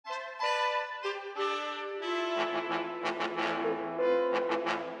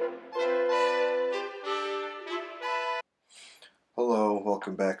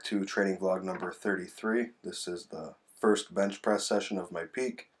welcome back to training vlog number 33. This is the first bench press session of my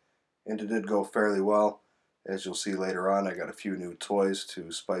peak, and it did go fairly well. As you'll see later on, I got a few new toys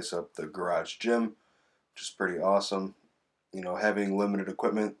to spice up the garage gym, which is pretty awesome. You know, having limited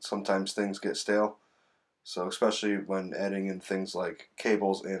equipment, sometimes things get stale. So especially when adding in things like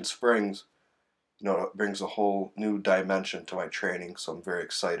cables and springs, it brings a whole new dimension to my training, so I'm very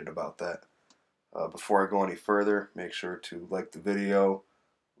excited about that. Before I go any further, make sure to like the video,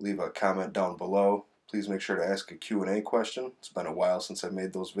 leave a comment down below. Please make sure to ask a Q&A question. It's been a while since I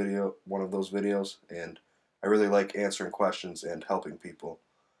made one of those videos, and I really like answering questions and helping people.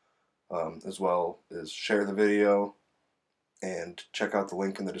 As well as share the video and check out the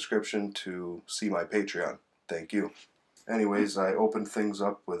link in the description to see my Patreon. Thank you. Anyways, I opened things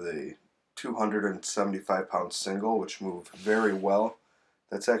up with a 275-pound single, which moved very well.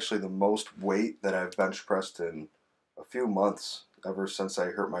 That's actually the most weight that I've bench pressed in a few months. Ever since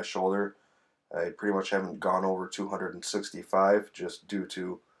I hurt my shoulder, I pretty much haven't gone over 265 just due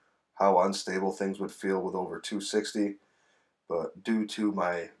to how unstable things would feel with over 260. But due to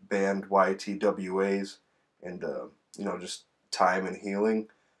my banned YTWAs and just time and healing,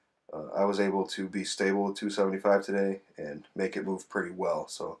 I was able to be stable with 275 today and make it move pretty well.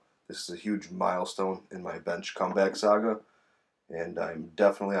 So this is a huge milestone in my bench comeback saga, and I'm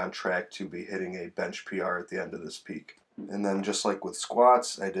definitely on track to be hitting a bench PR at the end of this peak. And then just like with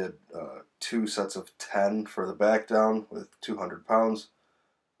squats, I did 2 sets of 10 for the back down with 200 pounds.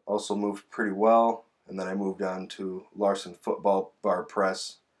 Also moved pretty well, and then I moved on to Larson football bar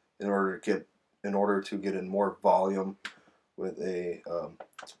press in order to get in more volume with a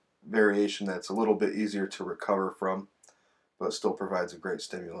variation that's a little bit easier to recover from, but still provides a great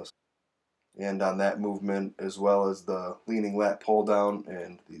stimulus. And on that movement, as well as the leaning lat pull down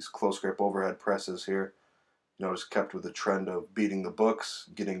and these close grip overhead presses here, just kept with the trend of beating the books,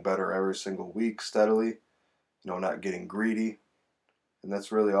 getting better every single week steadily, not getting greedy, and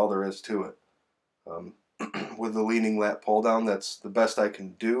that's really all there is to it. With the leaning lat pull down, that's the best I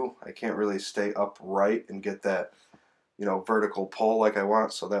can do. I can't really stay upright and get that, vertical pull like I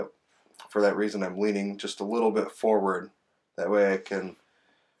want, so that for that reason I'm leaning just a little bit forward. That way I can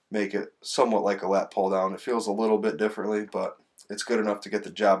make it somewhat like a lat pull down. It feels a little bit differently, but it's good enough to get the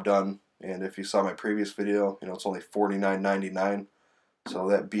job done. And if you saw my previous video, it's only $49.99, so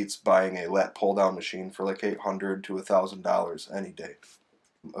that beats buying a lat pull down machine for like $800 to $1,000 any day.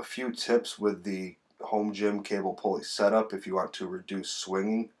 A few tips with the home gym cable pulley setup if you want to reduce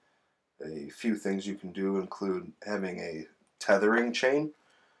swinging. A few things you can do include having a tethering chain.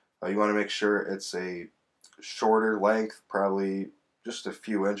 You want to make sure it's a shorter length, probably just a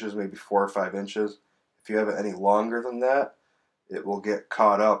few inches, maybe 4 or 5 inches. If you have it any longer than that, it will get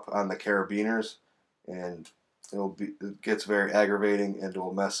caught up on the carabiners, and it gets very aggravating, and it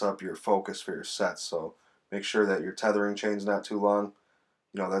will mess up your focus for your sets. So make sure that your tethering chain's not too long.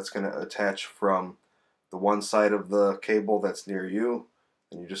 That's going to attach from the one side of the cable that's near you,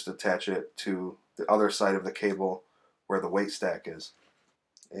 and you just attach it to the other side of the cable where the weight stack is.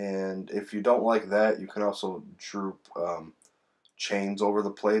 And if you don't like that, you can also droop chains over the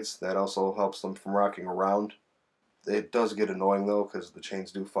plates. That also helps them from rocking around. It does get annoying though, because the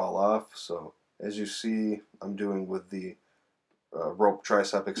chains do fall off. So as you see I'm doing with the rope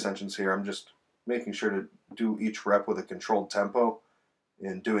tricep extensions here, I'm just making sure to do each rep with a controlled tempo,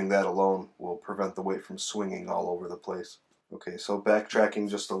 and doing that alone will prevent the weight from swinging all over the place. Okay, so backtracking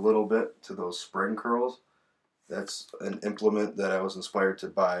just a little bit to those spring curls. That's an implement that I was inspired to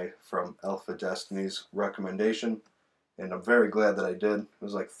buy from Alpha Destiny's recommendation, and I'm very glad that I did. It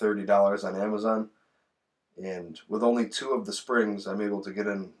was like $30 on Amazon, and with only 2 of the springs, I'm able to get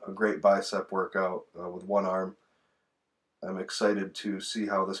in a great bicep workout with one arm. I'm excited to see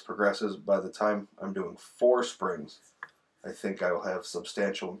how this progresses. By the time I'm doing 4 springs, I think I will have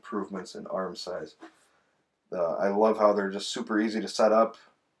substantial improvements in arm size. I love how they're just super easy to set up.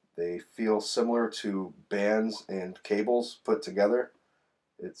 They feel similar to bands and cables put together.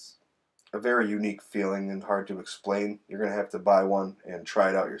 It's a very unique feeling and hard to explain. You're going to have to buy one and try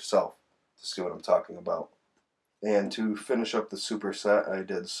it out yourself to see what I'm talking about. And to finish up the superset, I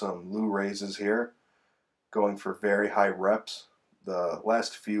did some Lou raises here, going for very high reps. The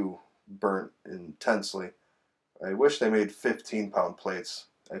last few burnt intensely. I wish they made 15-pound plates.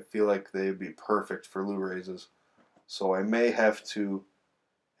 I feel like they'd be perfect for Lou raises. So I may have to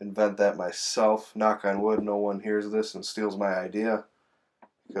invent that myself. Knock on wood, no one hears this and steals my idea,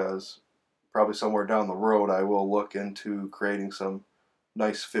 because probably somewhere down the road I will look into creating some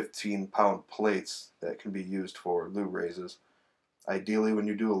nice 15-pound plates that can be used for Lou raises. Ideally, when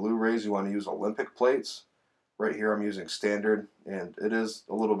you do a Lou raise, you want to use Olympic plates Right here I'm using standard, and it is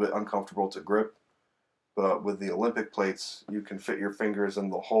a little bit uncomfortable to grip, but with the Olympic plates you can fit your fingers in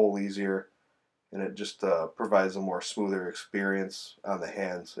the hole easier, and it just provides a more smoother experience on the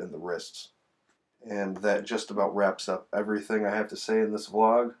hands and the wrists. And that just about wraps up everything I have to say in this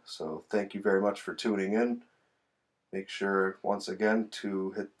vlog, so thank you very much for tuning in. Make sure, once again,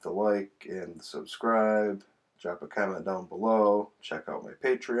 to hit the like and subscribe, drop a comment down below, check out my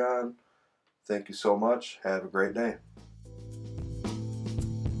Patreon. Thank you so much. Have a great day.